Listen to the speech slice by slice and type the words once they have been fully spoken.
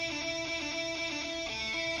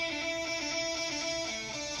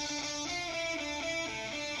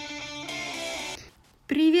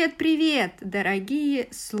Привет, дорогие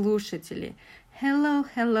слушатели!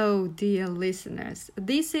 Hello, dear listeners!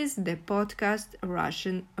 This is the podcast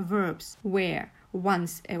Russian Verbs, where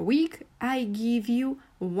once a week I give you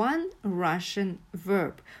one Russian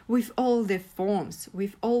verb with all the forms,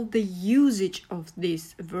 with all the usage of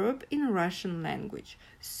this verb in Russian language.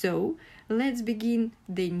 So, let's begin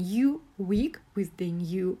the new week with the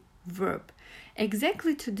new verb.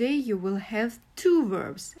 Exactly today you will have two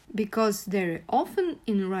verbs because very often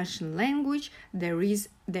in Russian language there is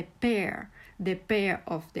the pair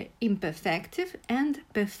of the imperfective and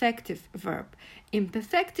perfective verb.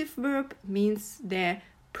 Imperfective verb means the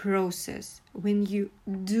process, when you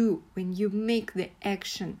do, when you make the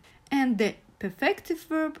action, and the perfective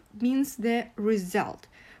verb means the result,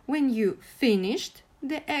 when you finished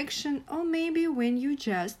the action or maybe when you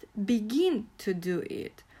just begin to do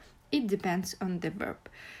it. It depends on the verb.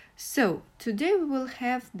 So, today we will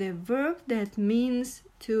have the verb that means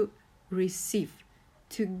to receive,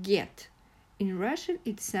 to get. In Russian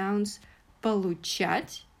it sounds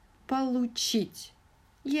получать, получить.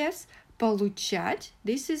 Yes, получать,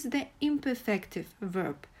 this is the imperfective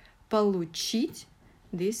verb. Получить,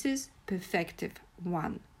 this is perfective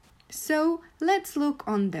one. So, let's look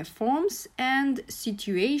on the forms and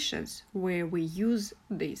situations where we use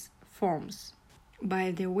these forms.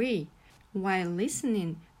 By the way, while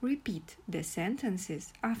listening, repeat the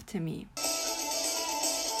sentences after me.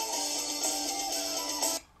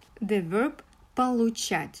 The verb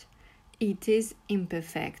получать. It is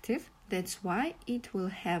imperfective, that's why it will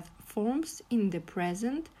have forms in the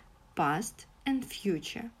present, past and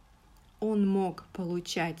future. Он мог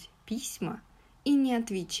получать письма и не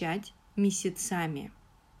отвечать месяцами.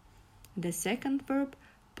 The second verb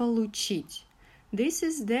получить. This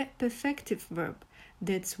is the perfective verb.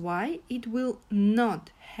 That's why it will not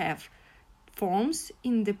have forms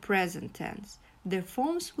in the present tense. The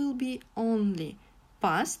forms will be only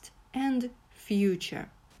past and future.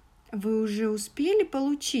 Вы уже успели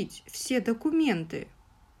получить все документы?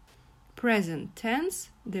 Present tense,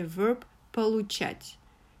 the verb получать.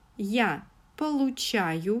 Я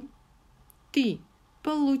получаю, ты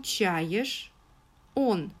получаешь,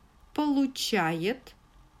 он получает,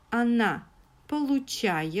 она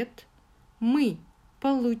получает, мы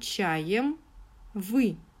получаем,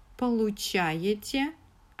 вы получаете,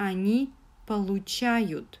 они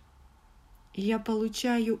получают. Я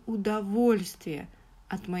получаю удовольствие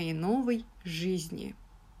от моей новой жизни.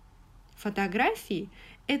 Фотографии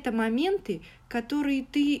 – это моменты, которые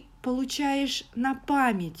ты получаешь на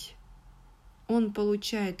память. Он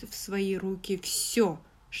получает в свои руки все,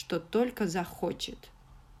 что только захочет.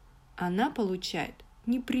 Она получает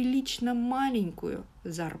неприлично маленькую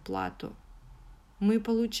зарплату. Мы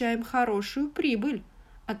получаем хорошую прибыль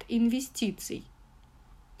от инвестиций.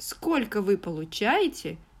 Сколько вы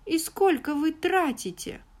получаете и сколько вы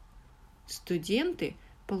тратите? Студенты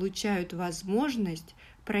получают возможность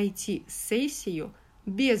пройти сессию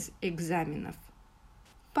без экзаменов.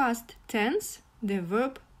 Past tense, the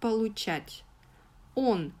verb получать.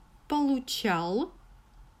 Он получал,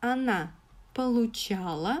 она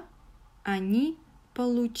получала, они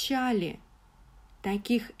получали.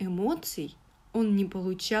 Таких эмоций он не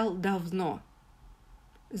получал давно.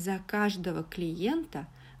 За каждого клиента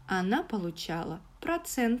она получала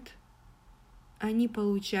процент. Они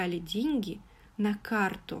получали деньги на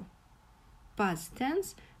карту. Past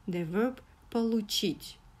tense, the verb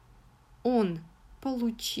получить. Он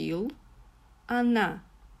получил, она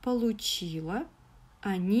получила,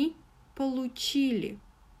 они получили.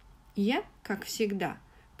 Я, как всегда,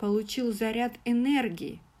 получил заряд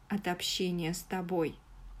энергии от общения с тобой.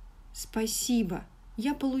 Спасибо,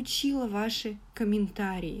 я получила ваши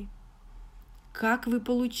комментарии. Как вы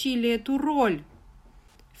получили эту роль?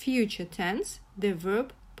 Future tense, the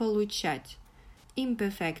verb получать.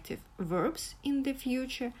 Imperfective verbs in the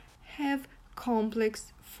future have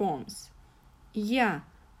complex forms. Я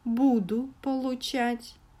буду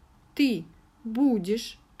получать, ты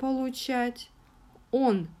будешь получать,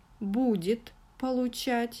 он будет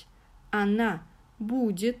получать, она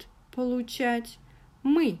будет получать,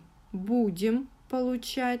 мы будем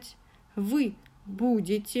получать, вы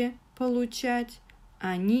будете получать,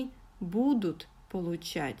 они будут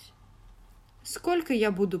получать. Сколько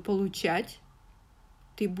я буду получать?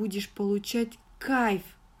 Ты будешь получать кайф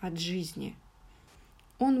от жизни.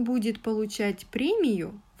 Он будет получать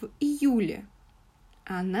премию в июле.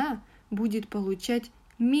 Она будет получать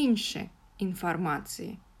меньше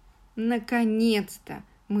информации. Наконец-то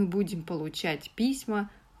мы будем получать письма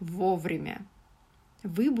вовремя.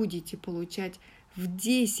 Вы будете получать в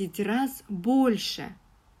 10 раз больше.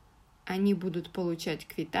 Они будут получать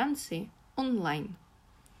квитанции онлайн.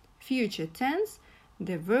 Future tense,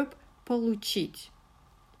 the verb получить.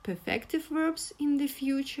 Perfective verbs in the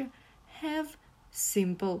future have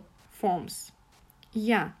simple forms.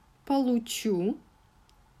 Я получу,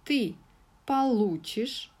 ты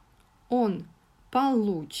получишь, он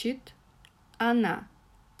получит, она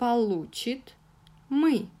получит,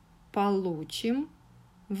 мы получим,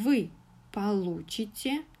 вы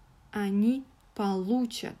получите, они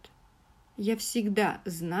получат. Я всегда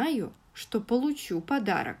знаю, что получу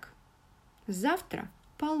подарок. Завтра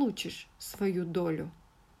получишь свою долю.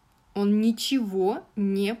 Он ничего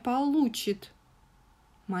не получит.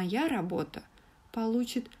 Моя работа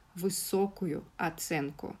получит высокую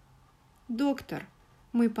оценку. Доктор,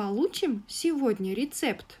 мы получим сегодня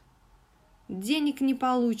рецепт? Денег не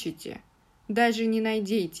получите, даже не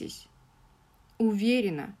надейтесь.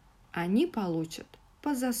 Уверена, они получат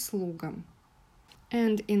по заслугам.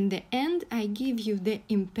 And in the end, I give you the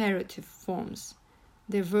imperative forms.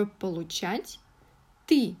 The verb получать,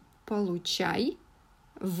 ты получай,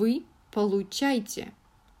 вы получайте.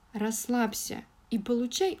 Расслабься и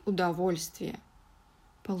получай удовольствие.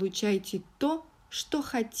 Получайте то, что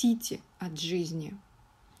хотите от жизни.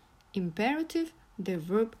 Imperative, the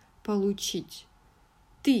verb получить.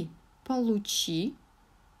 Ты получи,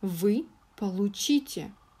 вы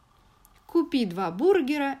получите. Купи 2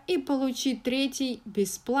 бургера и получи 3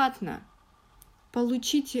 бесплатно.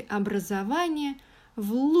 Получите образование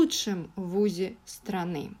в лучшем вузе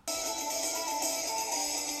страны.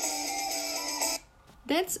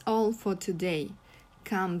 That's all for today.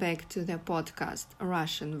 Come back to the podcast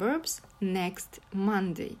Russian Verbs next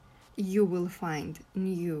Monday. You will find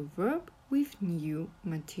new verb with new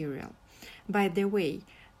material. By the way,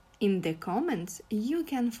 in the comments you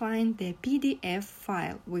can find the PDF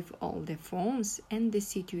file with all the forms and the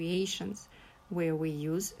situations where we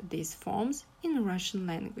use these forms in Russian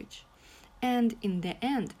language. And in the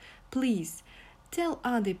end, please tell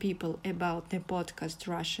other people about the podcast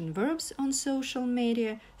Russian Verbs on social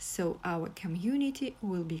media so our community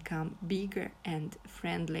will become bigger and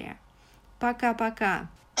friendlier. Пока-пока!